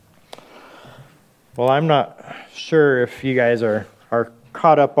Well, I'm not sure if you guys are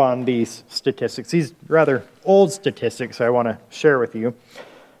caught up on these statistics. These rather old statistics I want to share with you.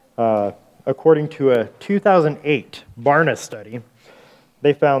 According to a 2008 Barna study,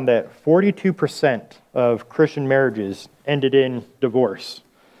 they found that 42% of Christian marriages ended in divorce.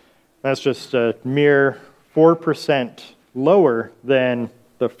 That's just a mere 4% lower than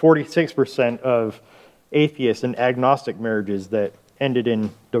the 46% of atheist and agnostic marriages that ended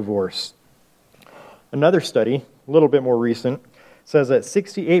in divorce. Another study, a little bit more recent, says that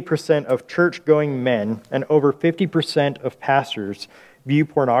 68% of church-going men and over 50% of pastors view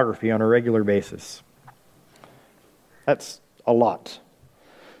pornography on a regular basis. That's a lot.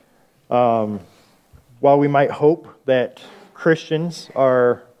 While we might hope that Christians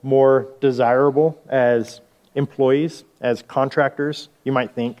are more desirable as employees, as contractors, you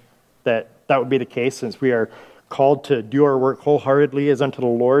might think that that would be the case since we are called to do our work wholeheartedly as unto the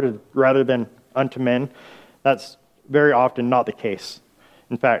Lord rather than unto men. That's very often not the case.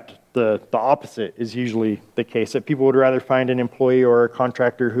 In fact, the opposite is usually the case, that people would rather find an employee or a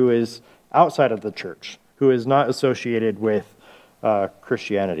contractor who is outside of the church, who is not associated with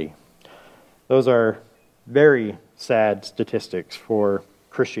Christianity. Those are very sad statistics for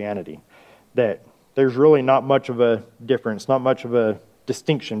Christianity, that there's really not much of a difference, not much of a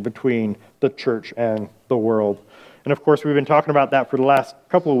distinction between the church and the world. And of course, we've been talking about that for the last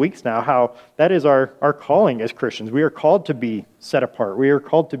couple of weeks now, how that is our calling as Christians. We are called to be set apart. We are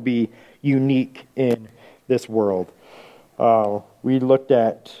called to be unique in this world. We looked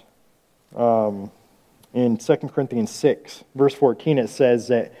at, in 2 Corinthians 6, verse 14, it says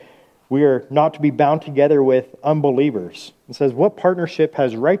that we are not to be bound together with unbelievers. It says, what partnership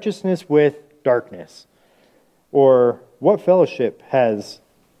has righteousness with darkness? Or what fellowship has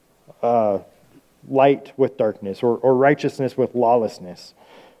light with darkness, or righteousness with lawlessness?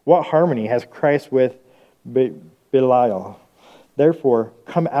 What harmony has Christ with Belial? Therefore,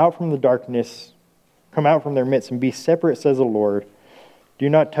 come out from the darkness, come out from their midst, and be separate, says the Lord. Do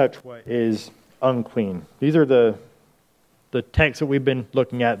not touch what is unclean. These are the texts that we've been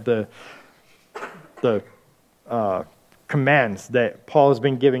looking at, the commands that Paul has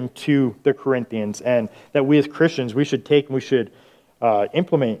been giving to the Corinthians, and that we as Christians, we should take and we should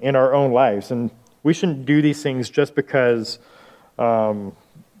implement in our own lives. And we shouldn't do these things just because,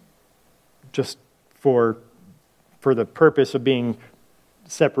 just for the purpose of being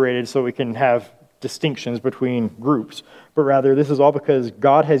separated so we can have distinctions between groups. But rather, this is all because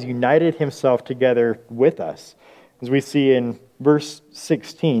God has united himself together with us. As we see in verse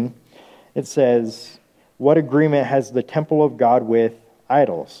 16, it says, what agreement has the temple of God with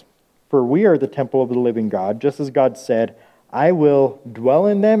idols? For we are the temple of the living God, just as God said, I will dwell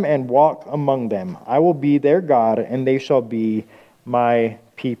in them and walk among them. I will be their God, and they shall be my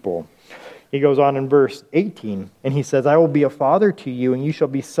people. He goes on in verse 18, and he says, I will be a father to you, and you shall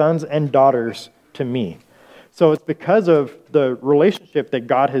be sons and daughters to me. So it's because of the relationship that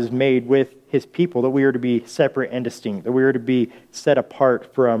God has made with his people that we are to be separate and distinct, that we are to be set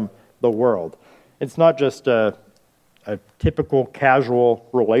apart from the world. It's not just a typical casual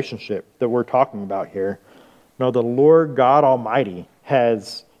relationship that we're talking about here. No, the Lord God Almighty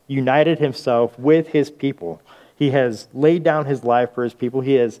has united himself with his people. He has laid down his life for his people.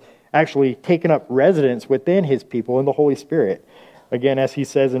 He has actually taken up residence within his people in the Holy Spirit. Again, as he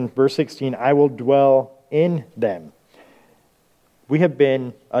says in verse 16, I will dwell in them. We have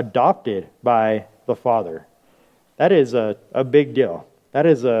been adopted by the Father. That is a big deal. That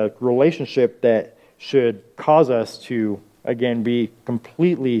is a relationship that should cause us to, again, be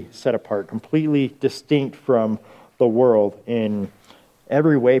completely set apart, completely distinct from the world in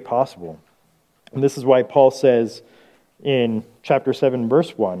every way possible. And this is why Paul says in chapter 7,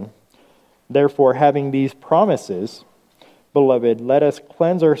 verse 1, therefore, having these promises, beloved, let us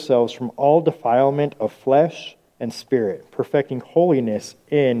cleanse ourselves from all defilement of flesh and spirit, perfecting holiness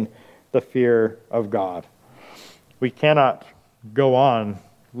in the fear of God. We cannot go on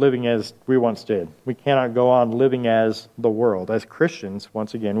living as we once did. We cannot go on living as the world. As Christians,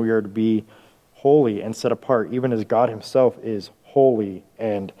 once again, we are to be holy and set apart, even as God himself is holy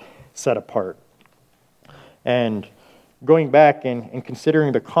and set apart. And going back and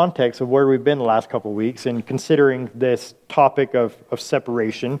considering the context of where we've been the last couple of weeks, and considering this topic of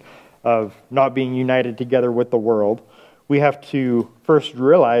separation, of not being united together with the world, we have to first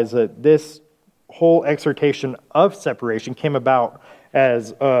realize that this whole exhortation of separation came about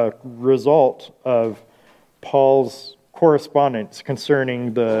as a result of Paul's correspondence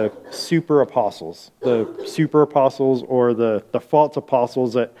concerning the super apostles or the false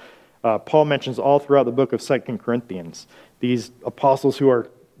apostles that Paul mentions all throughout the book of 2 Corinthians. These apostles who are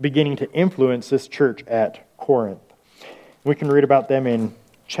beginning to influence this church at Corinth. We can read about them in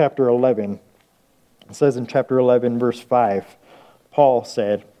chapter 11. It says in chapter 11, verse 5, Paul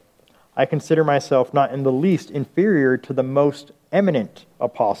said, "I consider myself not in the least inferior to the most eminent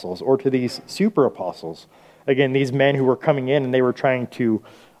apostles or to these super apostles." Again, these men who were coming in and they were trying to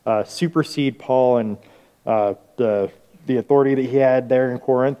supersede Paul and the authority that he had there in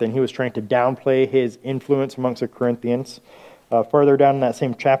Corinth, and he was trying to downplay his influence amongst the Corinthians. Farther down in that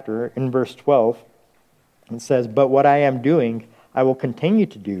same chapter, in verse 12, it says, "But what I am doing, I will continue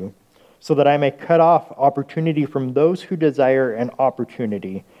to do, so that I may cut off opportunity from those who desire an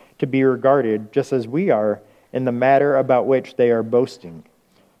opportunity to be regarded just as we are in the matter about which they are boasting.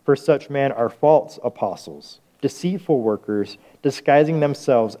 For such men are false apostles, deceitful workers, disguising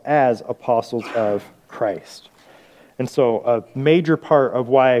themselves as apostles of Christ." And so a major part of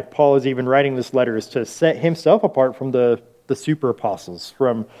why Paul is even writing this letter is to set himself apart from the super apostles,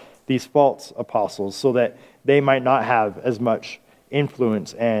 from these false apostles, so that they might not have as much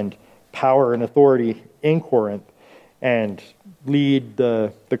influence and power and authority in Corinth and lead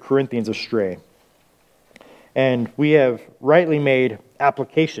the Corinthians astray. And we have rightly made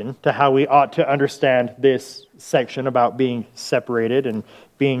application to how we ought to understand this section about being separated and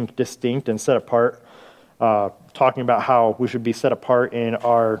being distinct and set apart, talking about how we should be set apart in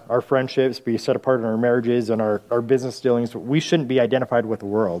our friendships, be set apart in our marriages and our business dealings. We shouldn't be identified with the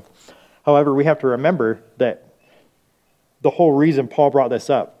world. However, we have to remember that the whole reason Paul brought this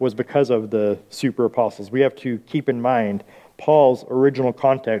up was because of the super apostles. We have to keep in mind Paul's original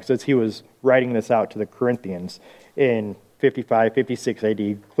context as he was writing this out to the Corinthians in 55, 56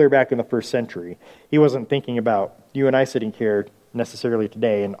 AD, clear back in the first century. He wasn't thinking about you and I sitting here necessarily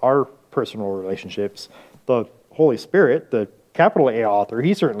today in our personal relationships. The Holy Spirit, the capital A author,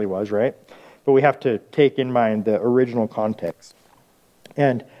 he certainly was, right? But we have to take in mind the original context.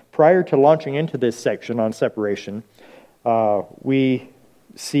 And prior to launching into this section on separation, we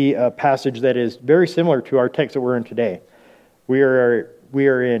see a passage that is very similar to our text that we're in today. We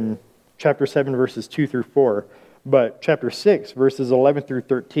are in chapter 7, verses 2 through 4, but chapter 6, verses 11 through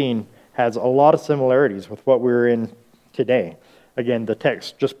 13 has a lot of similarities with what we're in today. Again, the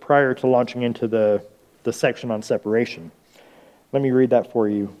text just prior to launching into the section on separation. Let me read that for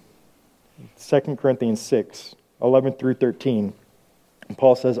you. 2 Corinthians 6, 11 through 13. And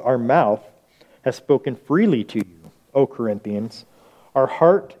Paul says, "Our mouth has spoken freely to you, O Corinthians. Our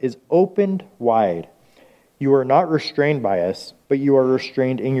heart is opened wide. You are not restrained by us, but you are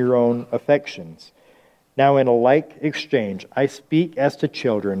restrained in your own affections. Now in a like exchange, I speak as to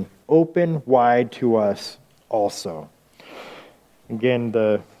children, open wide to us also." Again,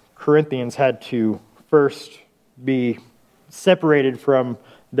 the Corinthians had to first be separated from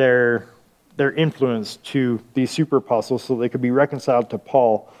their influence to these super apostles so they could be reconciled to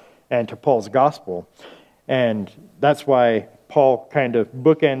Paul and to Paul's gospel. And that's why Paul kind of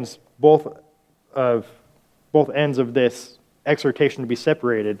bookends both ends of this exhortation to be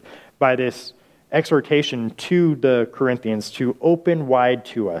separated by this exhortation to the Corinthians to open wide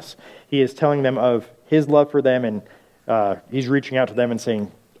to us. He is telling them of his love for them, and he's reaching out to them and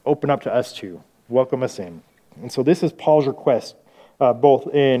saying, open up to us too. Welcome us in. And so this is Paul's request, both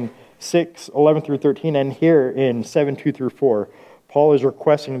in 6, 11 through 13, and here in 7, 2 through 4. Paul is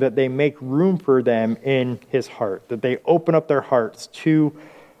requesting that they make room for them in his heart, that they open up their hearts to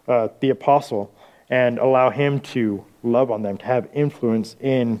the apostle and allow him to love on them, to have influence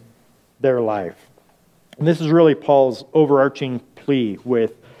in their life. And this is really Paul's overarching plea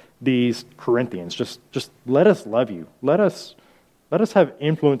with these Corinthians. Just let us love you. Let us have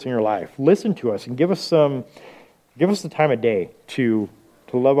influence in your life. Listen to us and give us the time of day to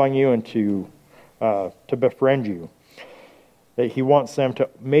love on you and to befriend you. That he wants them to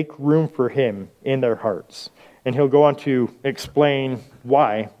make room for him in their hearts. And he'll go on to explain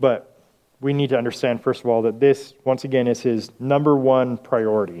why, but we need to understand, first of all, that this, once again, is his number one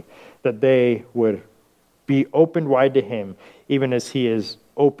priority, that they would be opened wide to him, even as he is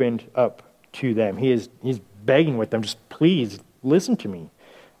opened up to them. He's begging with them, just please listen to me.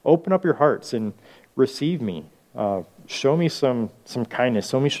 Open up your hearts and receive me. Show me some kindness.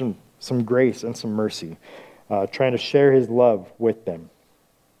 Show me some grace and some mercy. Trying to share his love with them.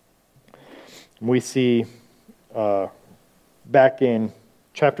 We see back in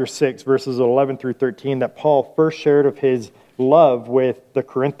chapter 6, verses 11 through 13, that Paul first shared of his love with the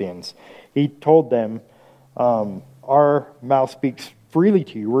Corinthians. He told them, our mouth speaks freely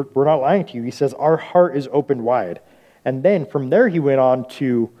to you. We're not lying to you. He says, our heart is opened wide. And then from there he went on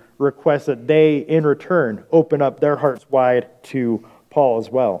to request that they, in return, open up their hearts wide to Paul as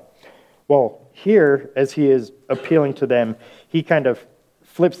well. Well, here, as he is appealing to them, he kind of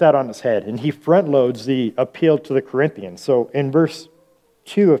flips that on its head, and he front loads the appeal to the Corinthians. So in verse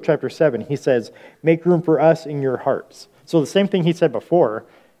 2 of chapter 7, he says, make room for us in your hearts. So the same thing he said before,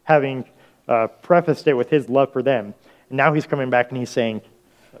 having prefaced it with his love for them. And now he's coming back and he's saying,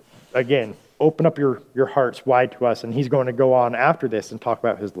 again, open up your hearts wide to us. And he's going to go on after this and talk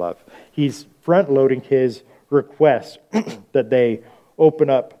about his love. He's front-loading his request that they open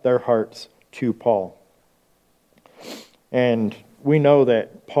up their hearts to Paul. And we know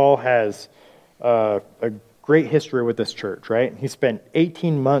that Paul has a great history with this church, right? He spent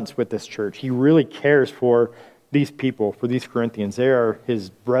 18 months with this church. He really cares for these people, for these Corinthians. They are his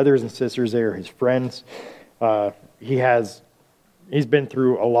brothers and sisters. They are his friends. He's been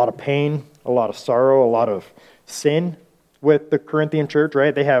through a lot of pain, a lot of sorrow, a lot of sin with the Corinthian church,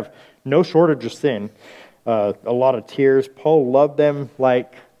 right? They have no shortage of sin, a lot of tears. Paul loved them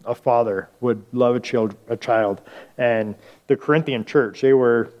like a father would love a child. And the Corinthian church, they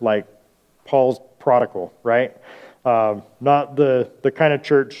were like Paul's prodigal, right? Not the kind of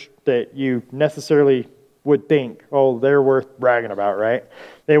church that you necessarily would think, oh, they're worth bragging about, right?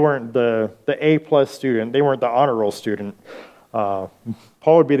 They weren't the A+ student. They weren't the honor roll student. Paul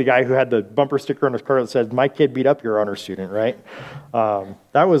would be the guy who had the bumper sticker on his car that says, my kid beat up your honor student, right?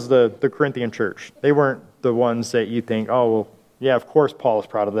 That was the Corinthian church. They weren't the ones that you think, oh, well, yeah, of course Paul is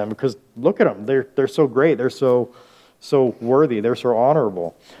proud of them, because look at them. They're so great. They're so worthy. They're so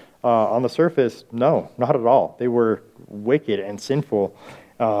honorable. On the surface, no, not at all. They were wicked and sinful,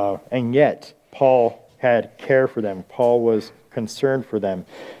 and yet Paul had care for them. Paul was concerned for them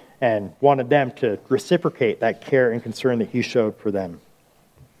and wanted them to reciprocate that care and concern that he showed for them.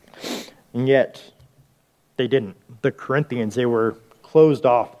 And yet, they didn't. The Corinthians, they were closed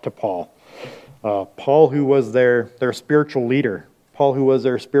off to Paul. Paul, who was their spiritual leader. Paul, who was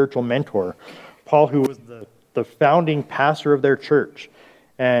their spiritual mentor. Paul, who was the founding pastor of their church.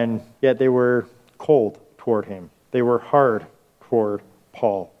 And yet they were cold toward him. They were hard toward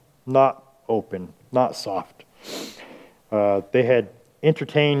Paul. Not open, not soft. They had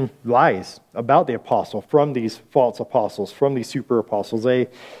entertained lies about the apostle from these false apostles, from these super apostles. They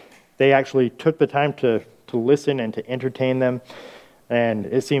actually took the time to listen and to entertain them. And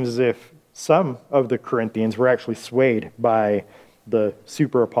it seems as if some of the Corinthians were actually swayed by the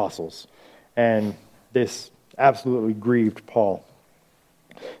super apostles. And this absolutely grieved Paul.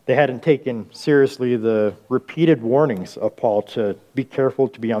 They hadn't taken seriously the repeated warnings of Paul to be careful,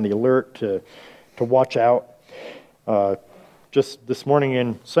 to be on the alert, to watch out. Just this morning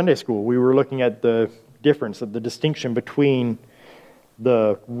in Sunday school, we were looking at the difference, of the distinction between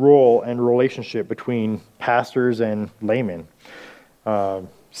the role and relationship between pastors and laymen,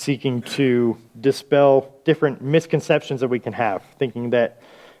 seeking to dispel different misconceptions that we can have, thinking that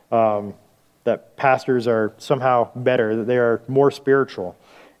that pastors are somehow better, that they are more spiritual.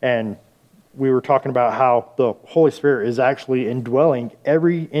 And we were talking about how the Holy Spirit is actually indwelling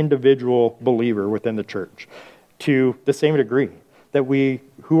every individual believer within the church to the same degree, that we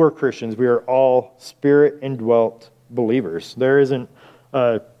who are Christians, we are all Spirit-indwelt believers. There isn't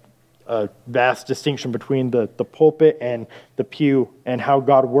a vast distinction between the pulpit and the pew and how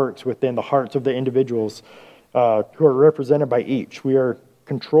God works within the hearts of the individuals who are represented by each. We are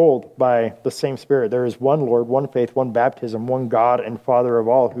controlled by the same Spirit. There is one Lord, one faith, one baptism, one God and Father of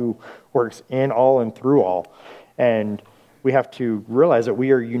all, who works in all and through all. And we have to realize that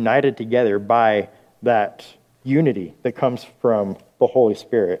we are united together by that unity that comes from the Holy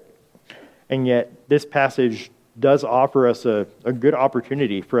Spirit. And yet this passage does offer us a good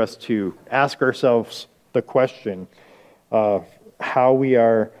opportunity for us to ask ourselves the question of how we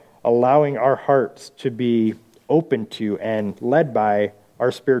are allowing our hearts to be open to and led by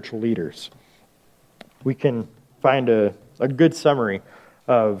our spiritual leaders. We can find a good summary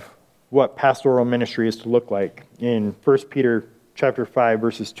of what pastoral ministry is to look like in 1 Peter chapter 5,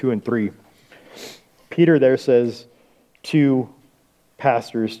 verses 2 and 3. Peter there says to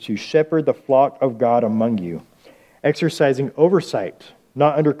pastors to shepherd the flock of God among you, exercising oversight,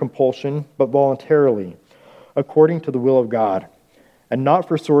 not under compulsion, but voluntarily, according to the will of God, and not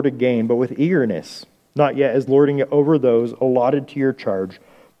for sordid gain, but with eagerness, not yet as lording it over those allotted to your charge,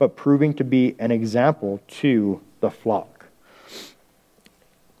 but proving to be an example to the flock.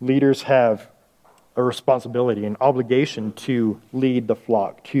 Leaders have a responsibility, an obligation to lead the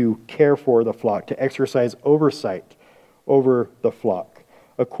flock, to care for the flock, to exercise oversight over the flock,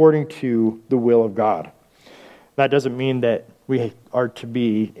 according to the will of God. That doesn't mean that we are to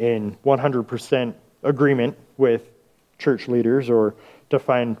be in 100% agreement with church leaders or to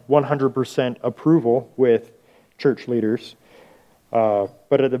find 100% approval with church leaders.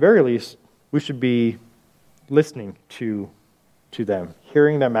 But at the very least, we should be listening to to them,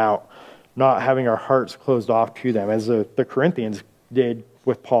 hearing them out, not having our hearts closed off to them, as the Corinthians did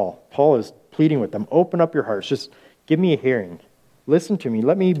with Paul. Paul is pleading with them, open up your hearts, just give me a hearing. Listen to me.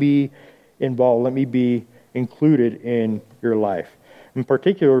 Let me be involved. Let me be included in your life, and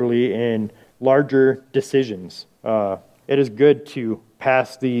particularly in larger decisions. It is good to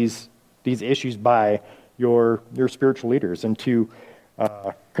pass these issues by your spiritual leaders and to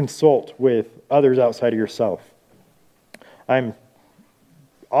consult with others outside of yourself. I'm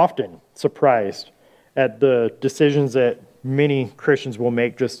often surprised at the decisions that many Christians will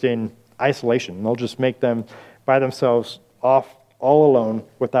make just in isolation. They'll just make them by themselves off all alone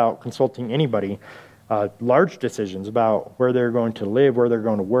without consulting anybody. Large decisions about where they're going to live, where they're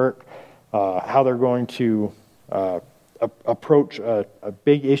going to work, how they're going to approach a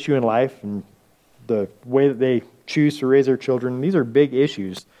big issue in life, and the way that they choose to raise their children. These are big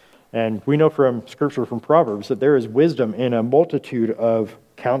issues. And we know from Scripture, from Proverbs, that there is wisdom in a multitude of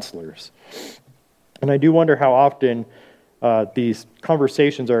counselors. And I do wonder how often these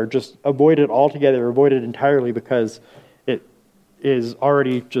conversations are just avoided altogether, avoided entirely, because it is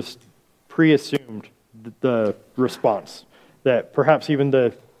already just pre-assumed the response. That perhaps even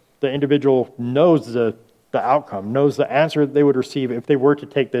the individual knows the outcome, knows the answer that they would receive if they were to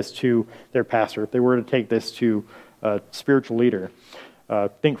take this to their pastor, if they were to take this to a spiritual leader.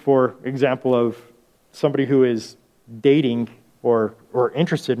 Think, for example, of somebody who is dating or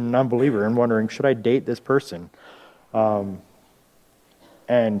interested in an unbeliever and wondering, should I date this person? And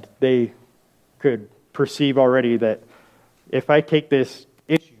they could perceive already that if I take this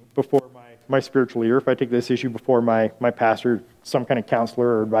issue before my spiritual leader, if I take this issue before my pastor, some kind of counselor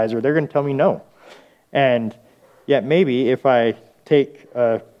or advisor, they're going to tell me no. And yet maybe if I take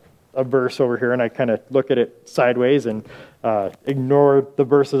a verse over here and I kind of look at it sideways and ignore the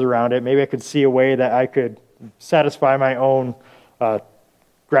verses around it, maybe I could see a way that I could satisfy my own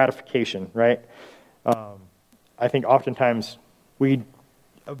gratification, right? I think oftentimes we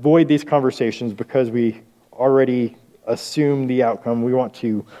avoid these conversations because we already assume the outcome. We want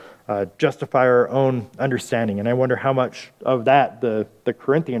to justify our own understanding. And I wonder how much of that the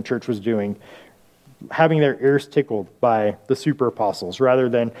Corinthian church was doing, having their ears tickled by the super apostles rather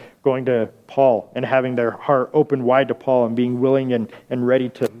than going to Paul and having their heart open wide to Paul and being willing and ready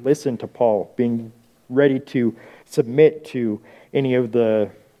to listen to Paul, being ready to submit to any of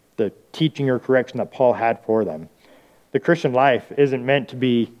the teaching or correction that Paul had for them. The Christian life isn't meant to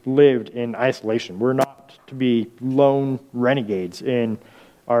be lived in isolation. We're not to be lone renegades in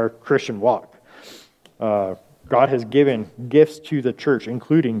our Christian walk. God has given gifts to the church,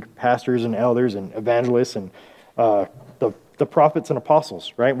 including pastors and elders and evangelists and the prophets and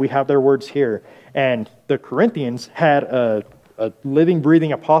apostles, right? We have their words here. And the Corinthians had a living,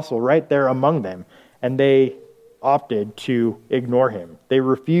 breathing apostle right there among them, and they opted to ignore him. They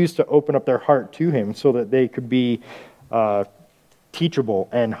refused to open up their heart to him so that they could be teachable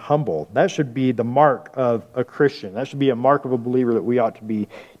and humble. That should be the mark of a Christian. That should be a mark of a believer, that we ought to be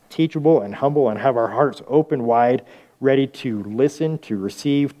teachable and humble and have our hearts open wide, ready to listen, to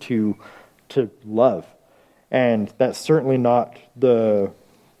receive, to love. And that's certainly not the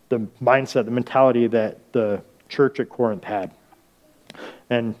mindset, the mentality that the church at Corinth had.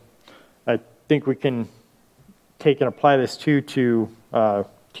 And I think we can take and apply this too to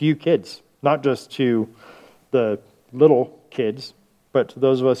you kids, not just to the little kids, but to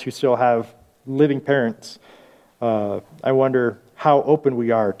those of us who still have living parents. I wonder how open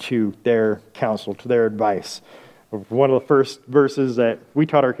we are to their counsel, to their advice. One of the first verses that we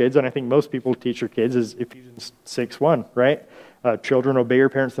taught our kids, and I think most people teach their kids, is Ephesians 6:1, right? Children, obey your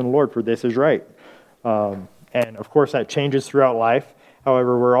parents in the Lord, for this is right. And of course that changes throughout life.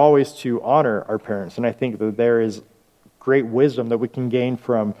 However, we're always to honor our parents, and I think that there is great wisdom that we can gain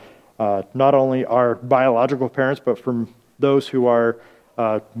from not only our biological parents, but from those who are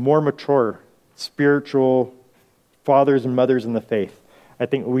more mature, spiritual fathers and mothers in the faith. I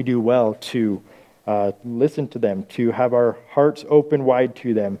think we do well to listen to them, to have our hearts open wide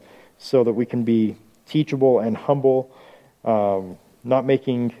to them so that we can be teachable and humble, not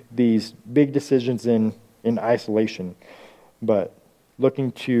making these big decisions in isolation, but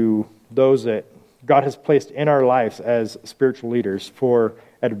looking to those that God has placed in our lives as spiritual leaders for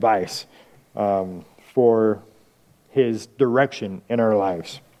advice, for his direction in our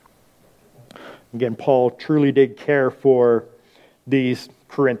lives. Again, Paul truly did care for these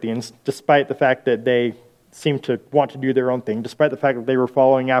Corinthians, despite the fact that they seemed to want to do their own thing, despite the fact that they were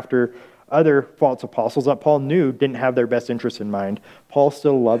following after other false apostles that Paul knew didn't have their best interests in mind. Paul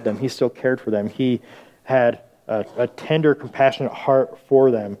still loved them. He still cared for them. He had a tender, compassionate heart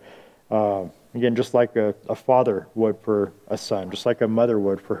for them. Again, just like a father would for a son, just like a mother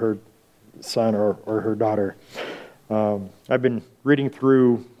would for her son or her daughter. I've been reading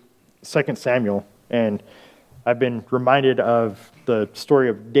through 2 Samuel, and I've been reminded of the story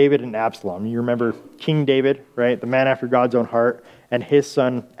of David and Absalom. You remember King David, right? The man after God's own heart, and his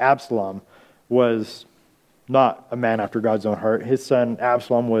son Absalom was not a man after God's own heart. His son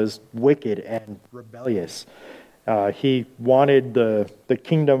Absalom was wicked and rebellious. He wanted the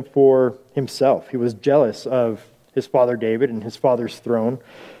kingdom for himself. He was jealous of his father David and his father's throne,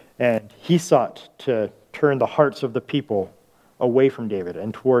 and he sought to turn the hearts of the people away from David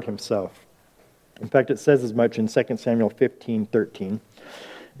and toward himself. In fact, it says as much in 2 Samuel 15:13.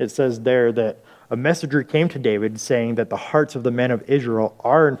 It says there that a messenger came to David saying that the hearts of the men of Israel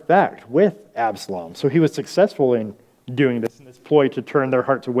are in fact with Absalom. So he was successful in doing this, in this ploy to turn their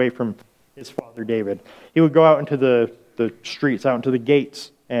hearts away from his father David. He would go out into the streets, out into the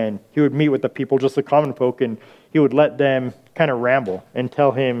gates, and he would meet with the people, just the common folk, and he would let them kind of ramble and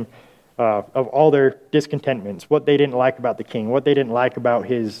tell him of all their discontentments, what they didn't like about the king, what they didn't like about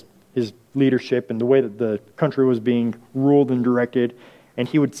his leadership and the way that the country was being ruled and directed, and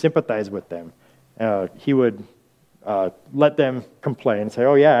he would sympathize with them. He would let them complain and say,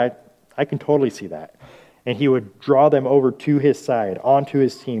 oh yeah, I can totally see that. And he would draw them over to his side, onto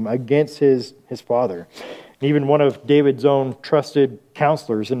his team, against his father. And even one of David's own trusted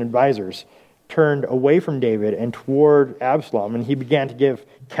counselors and advisors turned away from David and toward Absalom, and he began to give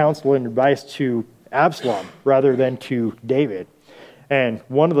counsel and advice to Absalom rather than to David. And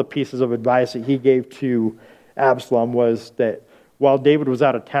one of the pieces of advice that he gave to Absalom was that while David was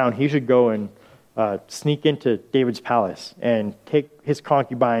out of town, he should go and sneak into David's palace and take his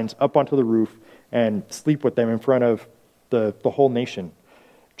concubines up onto the roof and sleep with them in front of the whole nation,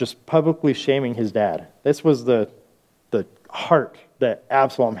 just publicly shaming his dad. This was the heart that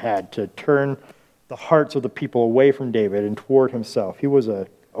Absalom had, to turn the hearts of the people away from David and toward himself. He was a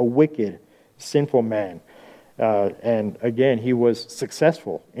wicked, sinful man. And again, he was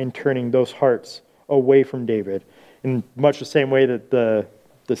successful in turning those hearts away from David, in much the same way that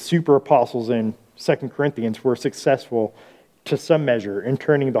the super apostles in 2 Corinthians were successful to some measure in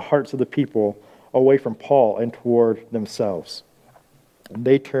turning the hearts of the people away from Paul and toward themselves.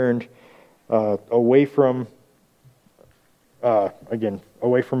 They turned away from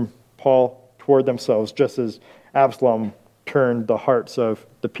Paul toward themselves, just as Absalom turned the hearts of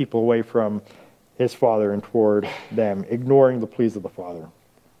the people away from his father and toward them, ignoring the pleas of the father.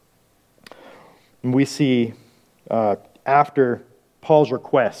 And we see after Paul's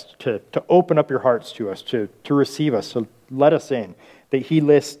request to open up your hearts to us, to receive us, to let us in, that he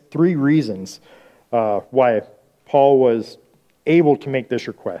lists 3 reasons why Paul was able to make this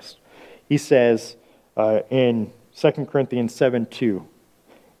request. He says in 2 Corinthians 7:2,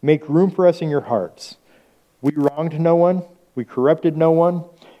 "Make room for us in your hearts. We wronged no one, we corrupted no one,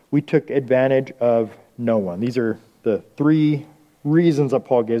 we took advantage of no one." These are the 3 reasons that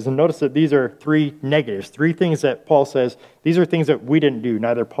Paul gives. And notice that these are 3 negatives, 3 things that Paul says, these are things that we didn't do.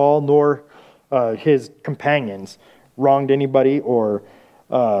 Neither Paul nor his companions wronged anybody or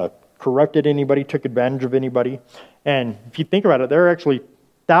corrupted anybody, took advantage of anybody. And if you think about it, there are actually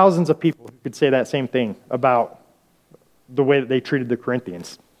thousands of people who could say that same thing about the way that they treated the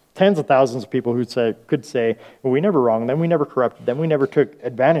Corinthians. Tens of thousands of people who could say, well, we never wronged them, we never corrupted them, we never took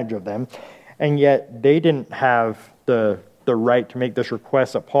advantage of them. And yet they didn't have the right to make this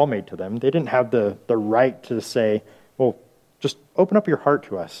request that Paul made to them. They didn't have the right to say, well, just open up your heart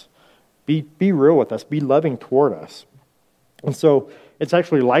to us. Be real with us. Be loving toward us. And so it's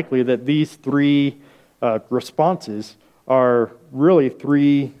actually likely that these 3 responses are really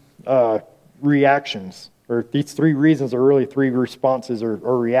 3 reactions, or these 3 reasons are really 3 responses or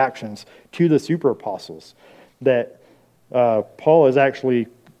reactions to the super apostles, that Paul is actually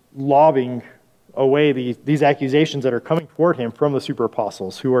lobbing away these accusations that are coming toward him from the super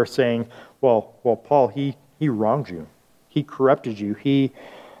apostles, who are saying, well, Paul, he wronged you. He corrupted you. He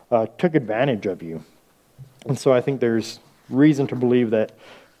took advantage of you. And so I think there's reason to believe that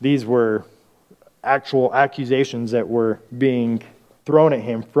these were actual accusations that were being thrown at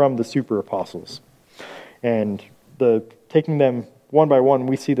him from the super apostles. And taking them one by one,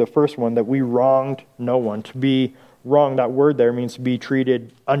 we see the first one, that we wronged no one. To be wronged, that word there means to be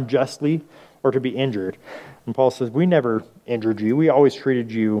treated unjustly or to be injured. And Paul says, we never injured you. We always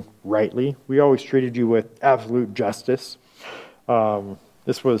treated you rightly. We always treated you with absolute justice.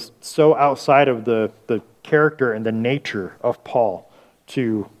 This was so outside of the character and the nature of Paul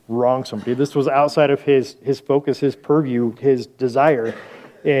to wrong somebody. This was outside of his focus, his purview, his desire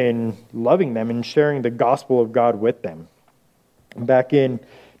in loving them and sharing the gospel of God with them. Back in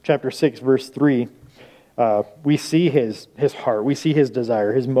chapter 6, verse 3, we see his heart, we see his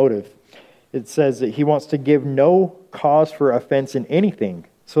desire, his motive. It says that he wants to give no cause for offense in anything,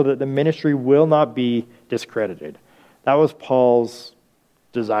 so that the ministry will not be discredited. That was Paul's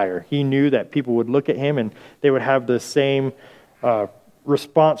desire. He knew that people would look at him and they would have the same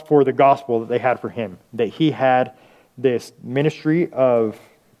response for the gospel that they had for him, that he had this ministry of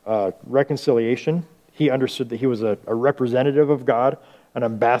reconciliation. He understood that he was a representative of God, an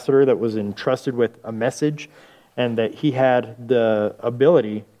ambassador that was entrusted with a message, and that he had the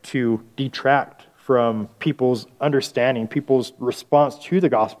ability to detract from people's understanding, people's response to the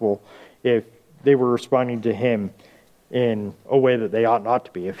gospel, if they were responding to him in a way that they ought not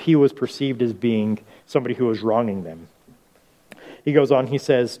to be, if he was perceived as being somebody who was wronging them. He goes on, he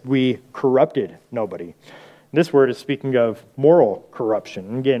says, we corrupted nobody. This word is speaking of moral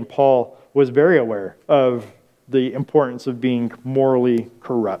corruption. Again, Paul was very aware of the importance of being morally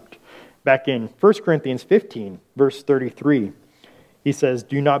corrupt. Back in 1 Corinthians 15, verse 33, he says,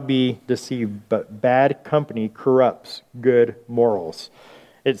 do not be deceived, but bad company corrupts good morals.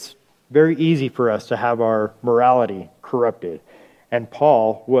 It's very easy for us to have our morality corrupted. And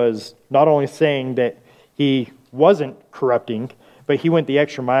Paul was not only saying that he wasn't corrupting, but he went the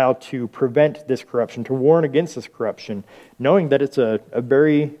extra mile to prevent this corruption, to warn against this corruption, knowing that it's a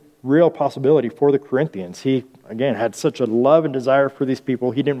very real possibility for the Corinthians. He, again, had such a love and desire for these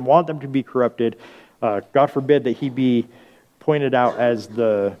people. He didn't want them to be corrupted. God forbid that he be pointed out as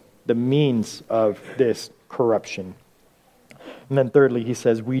the means of this corruption. And then thirdly, he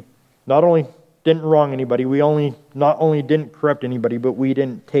says, we not only didn't wrong anybody, we not only didn't corrupt anybody, but we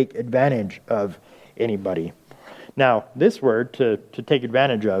didn't take advantage of anybody. Now, this word, to take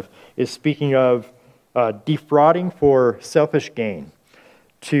advantage of, is speaking of defrauding for selfish gain,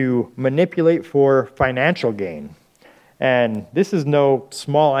 to manipulate for financial gain. And this is no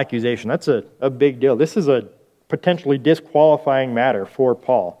small accusation. That's a big deal. This is a potentially disqualifying matter for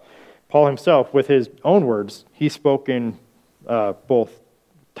Paul. Paul himself, with his own words, he spoke in both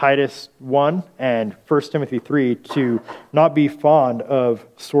Titus 1 and 1 Timothy 3 to not be fond of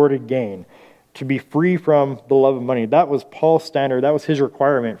sordid gain, to be free from the love of money. That was Paul's standard. That was his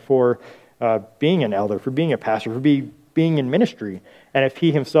requirement for being an elder, for being a pastor, for being in ministry. And if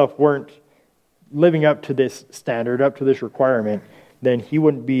he himself weren't living up to this standard, up to this requirement, then he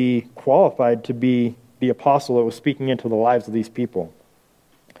wouldn't be qualified to be the apostle that was speaking into the lives of these people.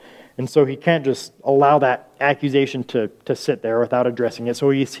 And so he can't just allow that accusation to sit there without addressing it.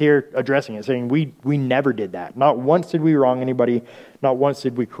 So he's here addressing it, saying, we never did that. Not once did we wrong anybody. Not once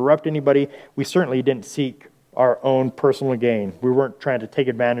did we corrupt anybody. We certainly didn't seek our own personal gain. We weren't trying to take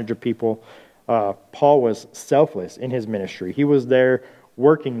advantage of people. Paul was selfless in his ministry. He was there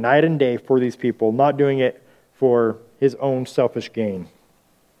working night and day for these people, not doing it for his own selfish gain.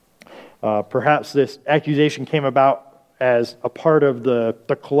 Perhaps this accusation came about as a part of the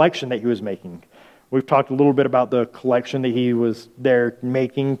collection that he was making. We've talked a little bit about the collection that he was there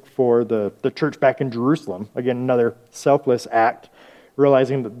making for the church back in Jerusalem. Again, another selfless act,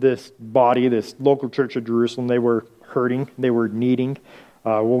 realizing that this body, this local church of Jerusalem, they were hurting, they were needing.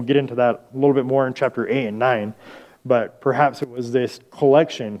 We'll get into that a little bit more in chapter 8 and 9. But perhaps it was this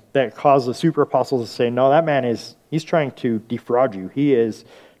collection that caused the super apostles to say, no, that man he's trying to defraud you. He is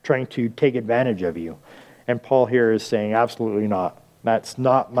trying to take advantage of you. And Paul here is saying, absolutely not. That's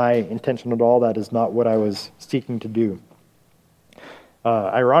not my intention at all. That is not what I was seeking to do.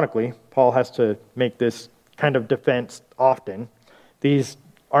 Ironically, Paul has to make this kind of defense often. These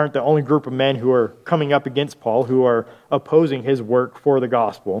aren't the only group of men who are coming up against Paul, who are opposing his work for the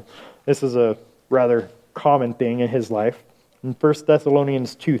gospel. This is a rather common thing in his life. In 1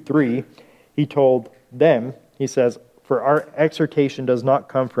 Thessalonians 2:3, he told them, he says, for our exhortation does not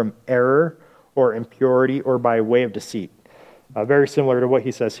come from error or impurity or by way of deceit. Very similar to what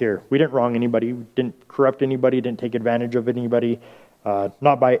he says here. We didn't wrong anybody, we didn't corrupt anybody, didn't take advantage of anybody,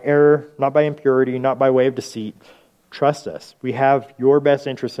 not by error, not by impurity, not by way of deceit. Trust us. We have your best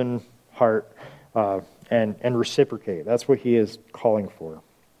interest in heart, and reciprocate. That's what he is calling for.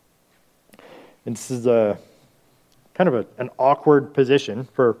 And this is a kind of an awkward position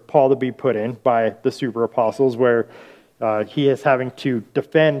for Paul to be put in by the super apostles, where he is having to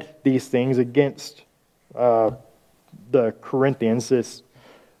defend these things against the Corinthians. This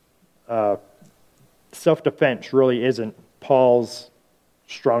self-defense really isn't Paul's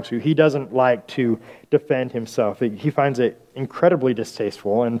strong suit. He doesn't like to defend himself. He finds it incredibly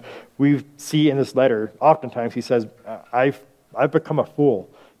distasteful. And we see in this letter, oftentimes he says, I've become a fool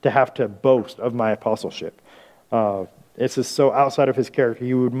to have to boast of my apostleship. This is so outside of his character.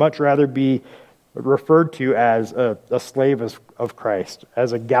 He would much rather be referred to as a slave of Christ,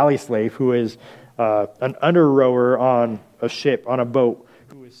 as a galley slave who is an under rower on a ship, on a boat,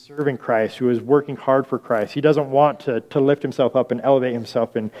 who is serving Christ, who is working hard for Christ. He doesn't want to lift himself up and elevate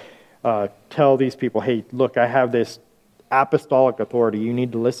himself and tell these people, hey, look, I have this apostolic authority. You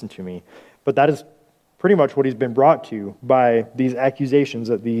need to listen to me. But that is pretty much what he's been brought to by these accusations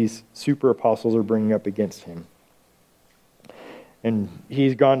that these super apostles are bringing up against him. And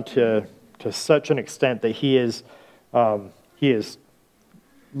he's gone to such an extent that he is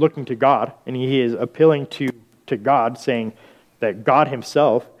looking to God, and he is appealing to God, saying that God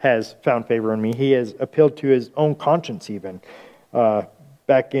himself has found favor in me. He has appealed to his own conscience even.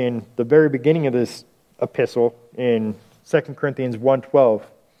 Back in the very beginning of this epistle, in 2 Corinthians 1:12,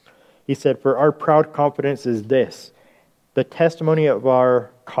 he said, "For our proud confidence is this, the testimony of our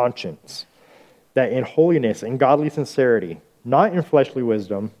conscience, that in holiness and godly sincerity, not in fleshly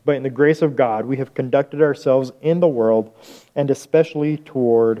wisdom, but in the grace of God, we have conducted ourselves in the world, and especially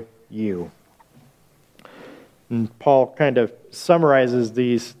toward you." And Paul kind of summarizes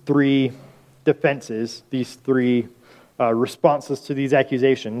these three defenses, these three responses to these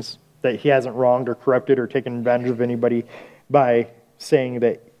accusations that he hasn't wronged or corrupted or taken advantage of anybody, by saying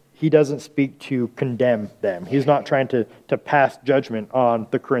that he doesn't speak to condemn them. He's not trying to pass judgment on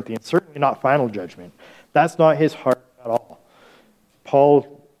the Corinthians, certainly not final judgment. That's not his heart at all. Paul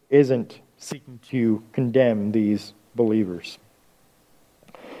isn't seeking to condemn these believers.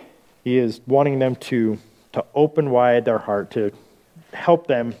 He is wanting them to open wide their heart, to help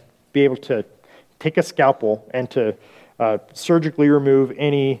them be able to take a scalpel and to surgically remove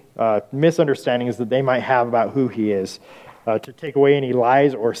any misunderstandings that they might have about who he is, to take away any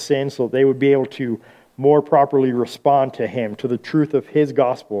lies or sin so they would be able to more properly respond to him, to the truth of his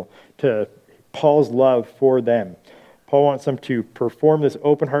gospel, to Paul's love for them. Paul wants them to perform this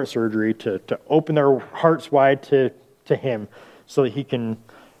open heart surgery, to open their hearts wide to him so that he can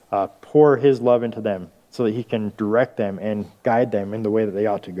pour his love into them, so that he can direct them and guide them in the way that they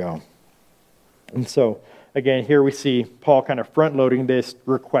ought to go. And so, again, here we see Paul kind of front-loading this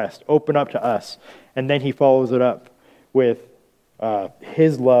request, open up to us, and then he follows it up with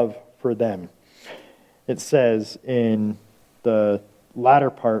his love for them. It says in the latter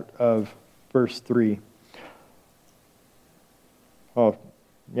part of verse 3, we'll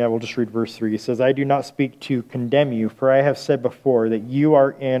just read verse 3. It says, "I do not speak to condemn you, for I have said before that you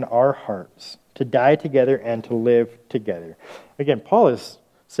are in our hearts, to die together and to live together." Again, Paul is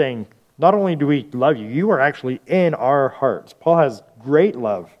saying, not only do we love you, you are actually in our hearts. Paul has great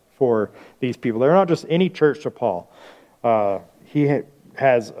love for these people. They're not just any church to Paul. He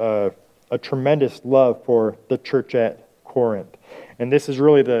has a tremendous love for the church at Corinth. And this is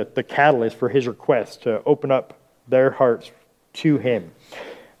really the catalyst for his request to open up their hearts to him.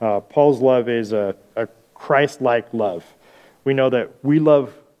 Paul's love is a Christ-like love. We know that we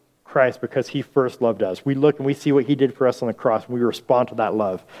love Christ because he first loved us. We look and we see what he did for us on the cross, and we respond to that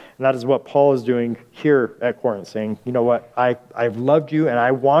love. And that is what Paul is doing here at Corinth, saying, you know what, I've loved you and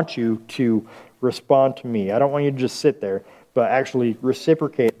I want you to respond to me. I don't want you to just sit there, but actually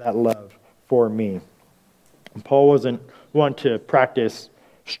reciprocate that love for me. And Paul wasn't one to practice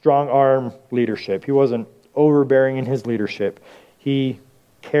strong arm leadership. He wasn't overbearing in his leadership. He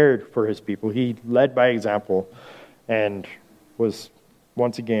cared for his people. He led by example and was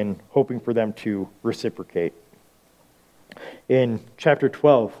once again hoping for them to reciprocate. In chapter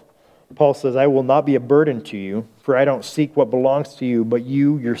 12, Paul says, "I will not be a burden to you, for I don't seek what belongs to you, but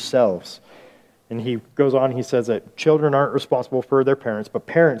you yourselves." And he goes on, he says that children aren't responsible for their parents, but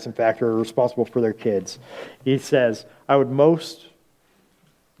parents, in fact, are responsible for their kids. He says, "I would most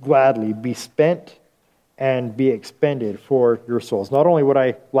gladly be spent and be expended for your souls." Not only would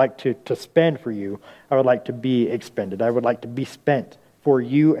I like to spend for you, I would like to be expended. I would like to be spent for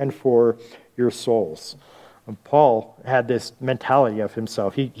you and for your souls. And Paul had this mentality of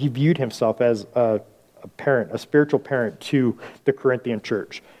himself. He viewed himself as a parent, a spiritual parent to the Corinthian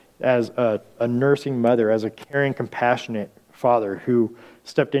church, as a nursing mother, as a caring, compassionate father who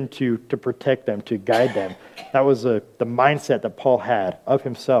stepped in to protect them, to guide them. That was the mindset that Paul had of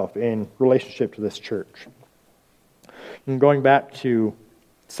himself in relationship to this church. And going back to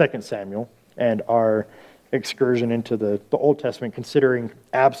 2 Samuel and our excursion into the Old Testament, considering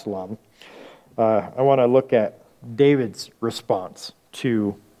Absalom, I want to look at David's response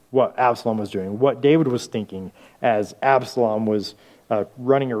to what Absalom was doing, what David was thinking as Absalom was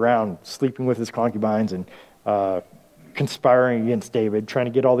running around, sleeping with his concubines and conspiring against David, trying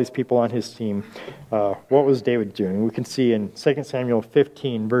to get all these people on his team. What was David doing? We can see in 2 Samuel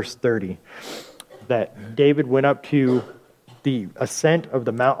 15, verse 30, that David went up to the ascent of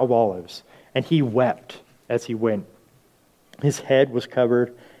the Mount of Olives, and he wept as he went. His head was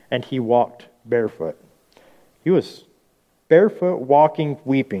covered, and he walked barefoot. He was barefoot, walking,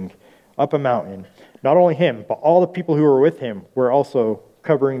 weeping up a mountain. Not only him, but all the people who were with him were also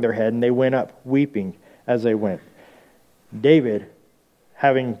covering their head, and they went up weeping as they went. David,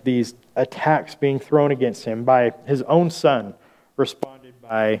 having these attacks being thrown against him by his own son, responded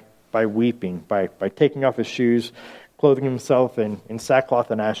by weeping, by taking off his shoes, clothing himself in sackcloth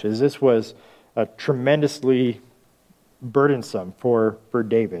and ashes. This was tremendously burdensome for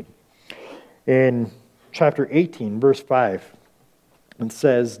David. In chapter 18, verse 5, it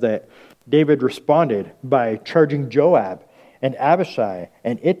says that David responded by charging Joab and Abishai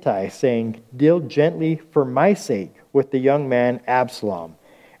and Ittai, saying, "Deal gently for my sake with the young man Absalom."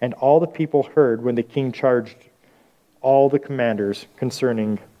 And all the people heard when the king charged all the commanders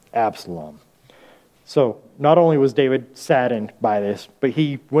concerning Absalom. So not only was David saddened by this, but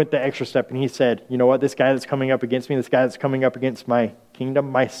he went the extra step and he said, you know what, this guy that's coming up against me, this guy that's coming up against my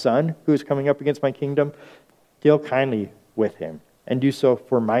kingdom, my son who is coming up against my kingdom, deal kindly with him and do so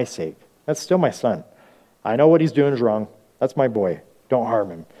for my sake. That's still my son. I know what he's doing is wrong. That's my boy. Don't harm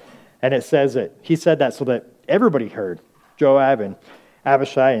him. And it says that he said that so that everybody heard. Joab and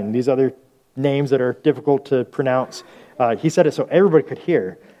Abishai and these other names that are difficult to pronounce. He said it so everybody could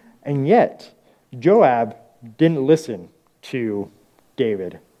hear. And yet, Joab didn't listen to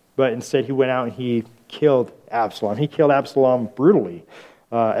David, but instead he went out and he killed Absalom. He killed Absalom brutally,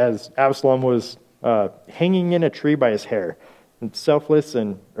 as Absalom was hanging in a tree by his hair, and selfless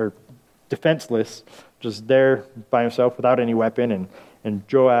or defenseless, just there by himself without any weapon, and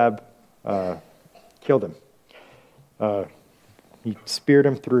Joab killed him. He speared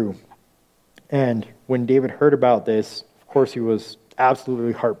him through. And when David heard about this, of course, he was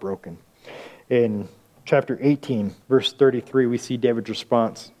absolutely heartbroken. In chapter 18, verse 33, we see David's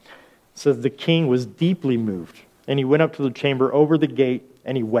response. It says, "The king was deeply moved, and he went up to the chamber over the gate,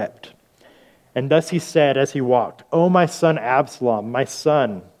 and he wept. And thus he said as he walked, 'O my son Absalom, my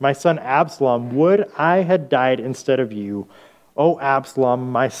son Absalom, would I had died instead of you. O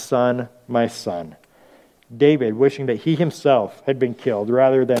Absalom, my son, my son.'" David wishing that he himself had been killed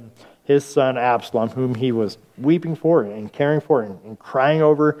rather than his son Absalom, whom he was weeping for and caring for and crying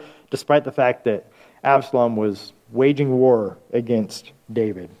over, despite the fact that Absalom was waging war against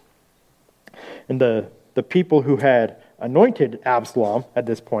David. And the people who had anointed Absalom at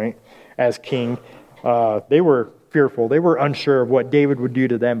this point as king, they were fearful. They were unsure of what David would do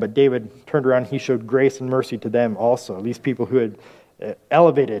to them, but David turned around and he showed grace and mercy to them also, these people who had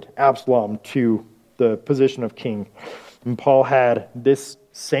elevated Absalom to the position of king. And Paul had this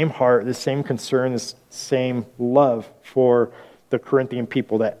same heart, this same concern, this same love for the Corinthian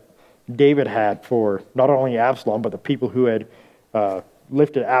people that David had for not only Absalom, but the people who had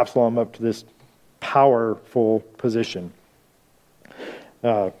lifted Absalom up to this powerful position.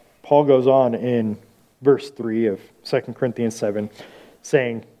 Paul goes on in verse 3 of 2 Corinthians 7,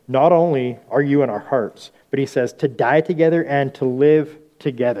 saying, "Not only are you in our hearts," but he says, "to die together and to live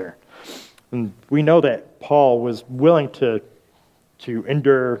together." And we know that Paul was willing to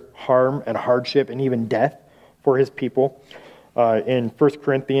endure harm and hardship and even death for his people. In 1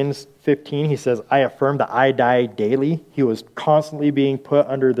 Corinthians 15, he says, "I affirm that I die daily." He was constantly being put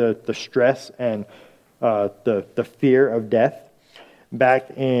under the stress and the fear of death.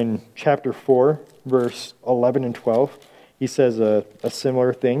 Back in chapter 4, verse 11 and 12, he says a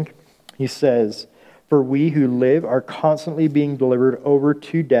similar thing. He says, "For we who live are constantly being delivered over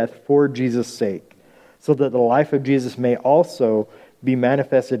to death for Jesus' sake, so that the life of Jesus may also be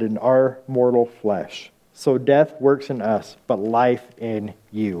manifested in our mortal flesh. So death works in us, but life in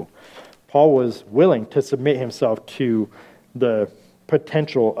you." Paul was willing to submit himself to the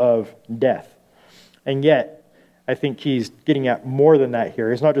potential of death. And yet, I think he's getting at more than that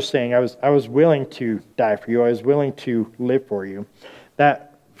here. He's not just saying, I was willing to die for you. I was willing to live for you.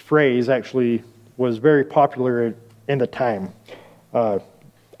 That phrase actually was very popular in the time.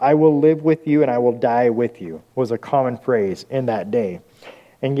 "I will live with you and I will die with you" was a common phrase in that day.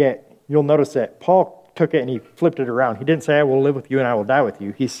 And yet, you'll notice that Paul took it and he flipped it around. He didn't say, "I will live with you and I will die with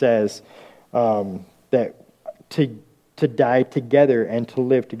you." He says that to die together and to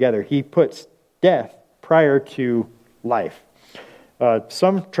live together. He puts death prior to life.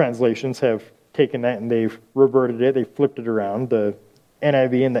 Some translations have taken that and they've reverted it. They flipped it around. The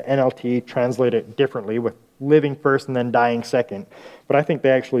NIV and the NLT translate it differently, with living first and then dying second. But I think they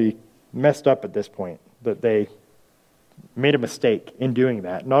actually messed up at this point, that they made a mistake in doing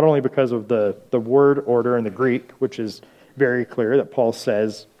that, not only because of the word order in the Greek, which is very clear, that Paul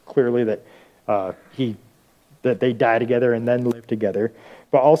says clearly that they die together and then live together,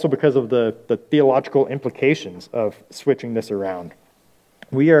 but also because of the theological implications of switching this around.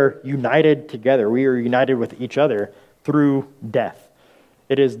 We are united together. We are united with each other through death.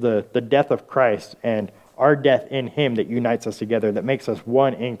 It is the death of Christ and our death in him that unites us together, that makes us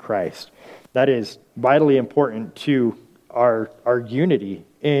one in Christ. That is vitally important to our unity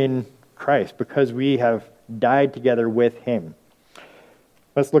in Christ because we have died together with him.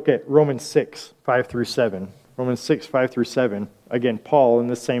 Let's look at Romans 6, 5 through 7. Romans 6, 5 through 7. Again, Paul in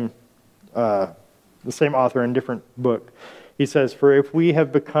the same author in a different book. He says, "For if we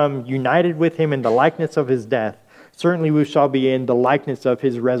have become united with him in the likeness of his death, certainly we shall be in the likeness of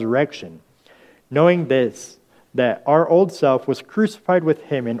his resurrection. Knowing this, that our old self was crucified with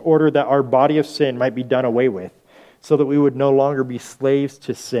him in order that our body of sin might be done away with, so that we would no longer be slaves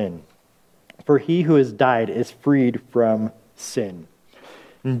to sin. For he who has died is freed from sin."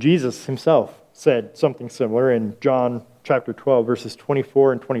 And Jesus himself said something similar in John chapter 12, verses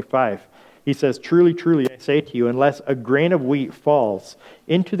 24 and 25. He says, "Truly, truly, I say to you, unless a grain of wheat falls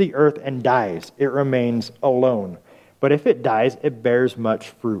into the earth and dies, it remains alone. But if it dies, it bears much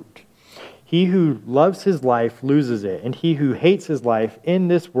fruit. He who loves his life loses it, and he who hates his life in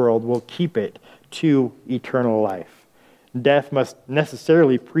this world will keep it to eternal life." Death must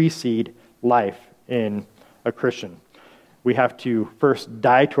necessarily precede life in a Christian. We have to first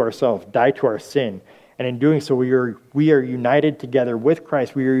die to ourselves, die to our sin. And in doing so, we are united together with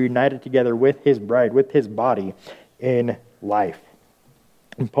Christ. We are united together with his bride, with his body in life.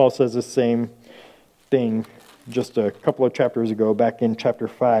 And Paul says the same thing just a couple of chapters ago, back in chapter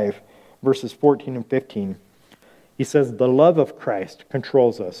 5, verses 14 and 15. He says, "The love of Christ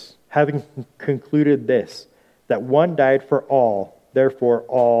controls us, having concluded this, that one died for all, therefore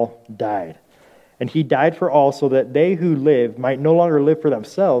all died. And he died for all so that they who live might no longer live for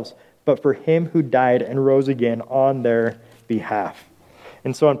themselves, but for him who died and rose again on their behalf."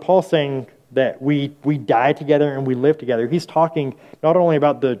 And so in Paul saying that we die together and we live together, he's talking not only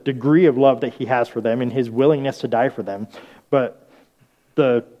about the degree of love that he has for them and his willingness to die for them, but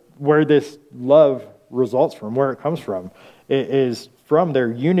where this love results from, where it comes from. It is from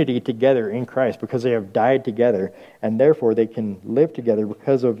their unity together in Christ because they have died together, and therefore they can live together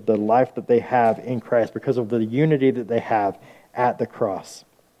because of the life that they have in Christ, because of the unity that they have at the cross.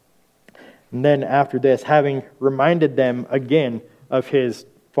 And then after this, having reminded them again of his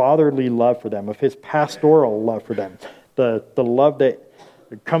fatherly love for them, of his pastoral love for them, the love that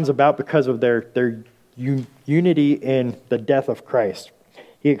comes about because of their unity in the death of Christ,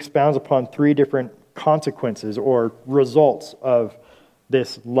 he expounds upon three different consequences or results of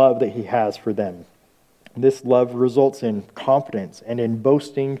this love that he has for them. This love results in confidence and in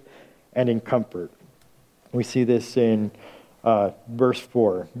boasting and in comfort. We see this in verse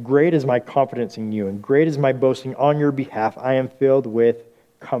 4. "Great is my confidence in you, and great is my boasting on your behalf. I am filled with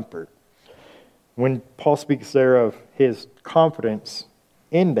comfort." When Paul speaks there of his confidence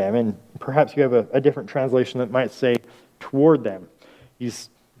in them, and perhaps you have a different translation that might say toward them,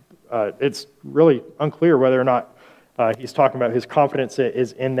 it's really unclear whether or not he's talking about his confidence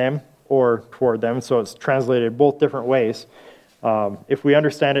is in them or toward them, so it's translated both different ways. If we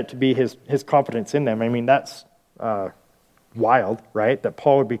understand it to be his confidence in them, I mean, that's wild, right? That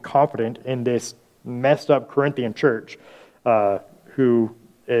Paul would be confident in this messed up Corinthian church who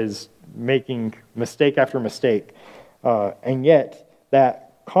is making mistake after mistake. And yet,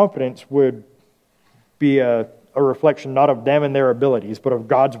 that confidence would be a reflection not of them and their abilities, but of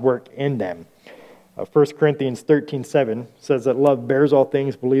God's work in them. 1 Corinthians 13:7 says that love bears all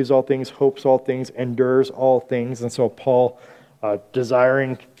things, believes all things, hopes all things, endures all things. And so Paul,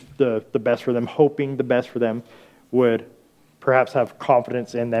 desiring the best for them, hoping the best for them, would perhaps have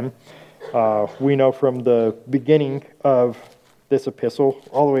confidence in them. We know from the beginning of this epistle,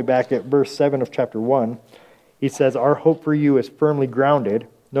 all the way back at verse 7 of chapter 1, he says, "Our hope for you is firmly grounded,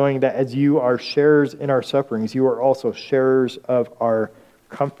 knowing that as you are sharers in our sufferings, you are also sharers of our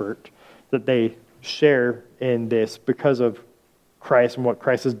comfort," that they share in this because of Christ and what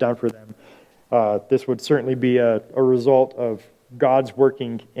Christ has done for them. This would certainly be a result of God's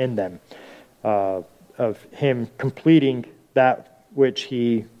working in them, of him completing that which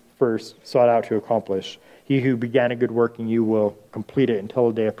he first sought out to accomplish. He who began a good work in you will complete it until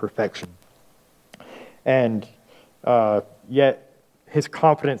the day of perfection. And yet his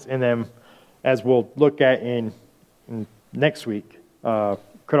confidence in them, as we'll look at in next week,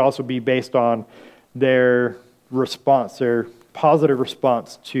 could also be based on their response, their positive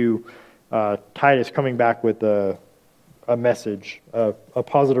response to Titus coming back with a message, a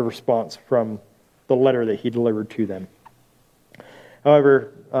positive response from the letter that he delivered to them. However,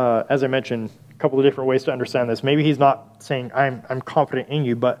 as I mentioned, couple of different ways to understand this. Maybe he's not saying, I'm confident in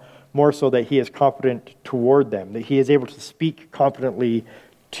you, but more so that he is confident toward them, that he is able to speak confidently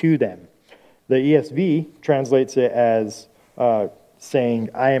to them. The ESV translates it as saying,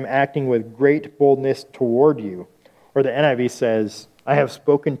 I am acting with great boldness toward you. Or the NIV says, I have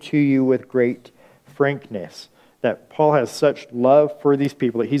spoken to you with great frankness. That Paul has such love for these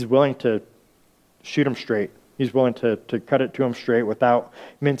people that he's willing to shoot them straight. He's willing to cut it to them straight without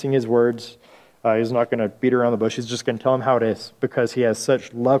mincing his words. He's not going to beat around the bush. He's just going to tell them how it is because he has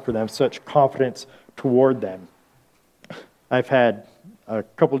such love for them, such confidence toward them. I've had a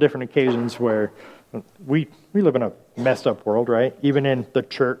couple different occasions where we live in a messed up world, right? Even in the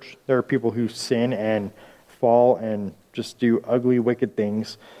church, there are people who sin and fall and just do ugly, wicked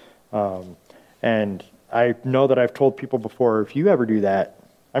things. And I know that I've told people before, if you ever do that,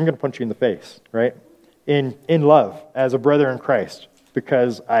 I'm going to punch you in the face, right? In love, as a brother in Christ,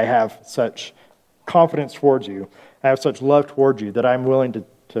 because I have such confidence towards you. I have such love towards you that I'm willing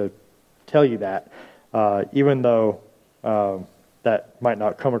to tell you that, even though that might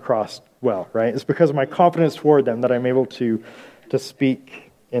not come across well, right? It's because of my confidence toward them that I'm able to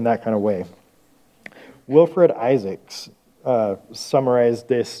speak in that kind of way. Wilfred Isaacs summarized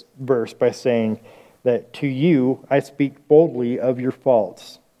this verse by saying that to you I speak boldly of your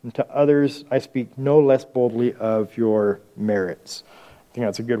faults, and to others I speak no less boldly of your merits. I think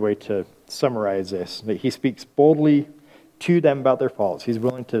that's a good way to summarize this, that he speaks boldly to them about their faults. He's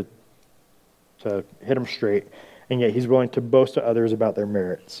willing to hit them straight, and yet he's willing to boast to others about their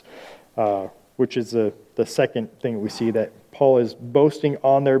merits, which is the second thing we see, that Paul is boasting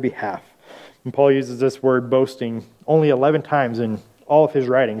on their behalf. And Paul uses this word boasting only 11 times in all of his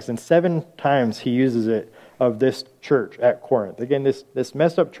writings, and 7 times he uses it of this church at Corinth. Again, this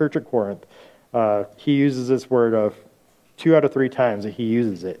messed up church at Corinth, he uses this word of 2 out of 3 times that he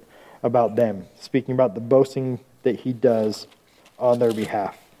uses it about them, speaking about the boasting that he does on their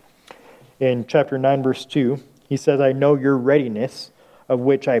behalf. In chapter 9, verse 2, he says, I know your readiness, of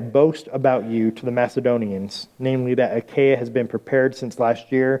which I boast about you to the Macedonians, namely that Achaia has been prepared since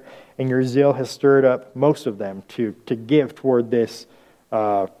last year, and your zeal has stirred up most of them to give toward this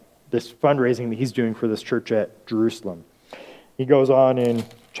fundraising that he's doing for this church at Jerusalem. He goes on in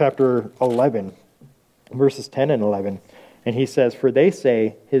chapter 11, verses 10 and 11, and he says, for they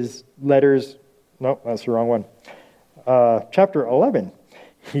say his letters, no, that's the wrong one. Chapter 11,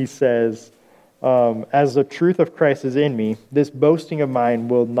 he says, as the truth of Christ is in me, this boasting of mine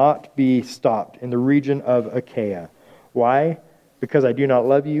will not be stopped in the region of Achaia. Why? Because I do not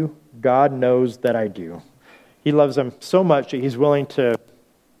love you. God knows that I do. He loves them so much that he's willing to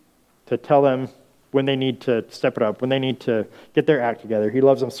tell them when they need to step it up, when they need to get their act together. He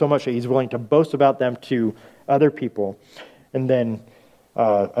loves them so much that he's willing to boast about them to other people. And then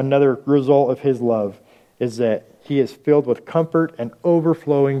another result of his love is that he is filled with comfort and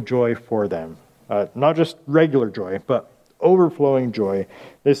overflowing joy for them. Not just regular joy, but overflowing joy.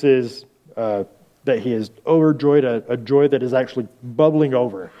 This is that he is overjoyed, a joy that is actually bubbling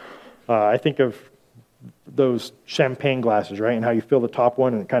over. I think of those champagne glasses, right? And how you fill the top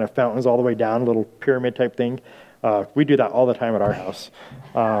one and it kind of fountains all the way down, a little pyramid type thing. We do that all the time at our house.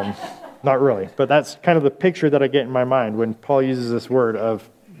 Not really, but that's kind of the picture that I get in my mind when Paul uses this word of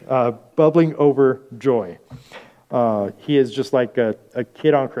bubbling over joy. He is just like a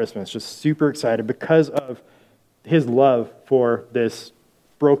kid on Christmas, just super excited because of his love for this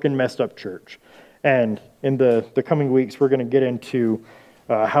broken, messed up church. And in the coming weeks, we're going to get into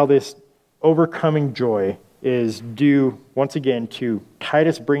how this overcoming joy is due, once again, to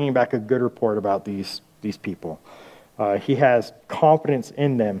Titus bringing back a good report about these people. He has confidence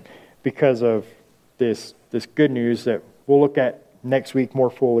in them because of this good news that we'll look at next week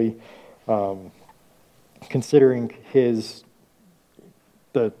more fully, considering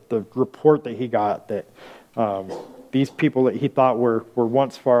the report that he got that these people that he thought were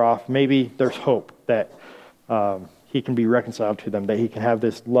once far off, maybe there's hope that he can be reconciled to them, that he can have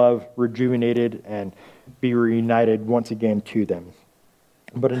this love rejuvenated and be reunited once again to them.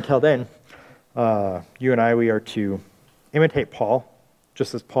 But until then, you and I, we are to imitate Paul,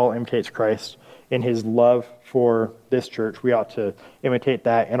 just as Paul imitates Christ in his love for this church. We ought to imitate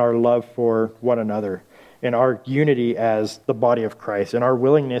that in our love for one another, in our unity as the body of Christ, in our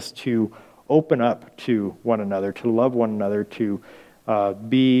willingness to open up to one another, to love one another, to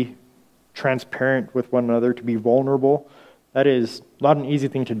be transparent with one another, to be vulnerable. That is not an easy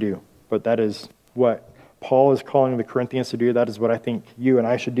thing to do, but that is what Paul is calling the Corinthians to do. That is what I think you and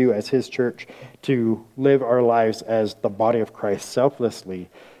I should do as his church, to live our lives as the body of Christ selflessly,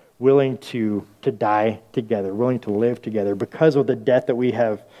 willing to die together, willing to live together because of the death that we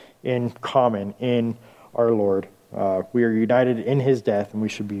have in common in our Lord. We are united in his death, and we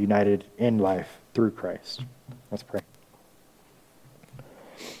should be united in life through Christ. Let's pray.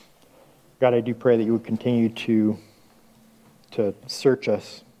 God, I do pray that you would continue to search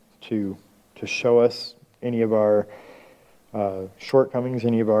us, to show us any of our shortcomings,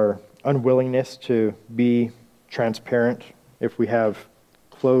 any of our unwillingness to be transparent. If we have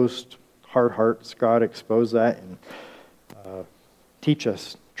closed, hard hearts, God, expose that and teach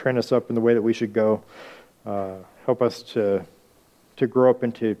us, train us up in the way that we should go. Help us to grow up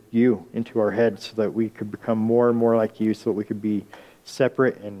into you, into our head, so that we could become more and more like you, so that we could be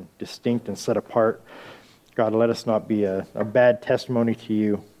separate and distinct and set apart. God, let us not be a bad testimony to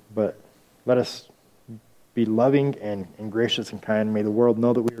you, but let us be loving and gracious and kind. May the world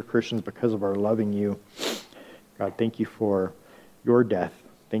know that we are Christians because of our loving you. God, thank you for your death.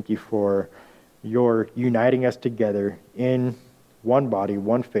 Thank you for your uniting us together in one body,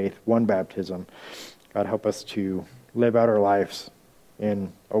 one faith, one baptism. God, help us to live out our lives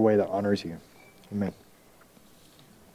in a way that honors you. Amen.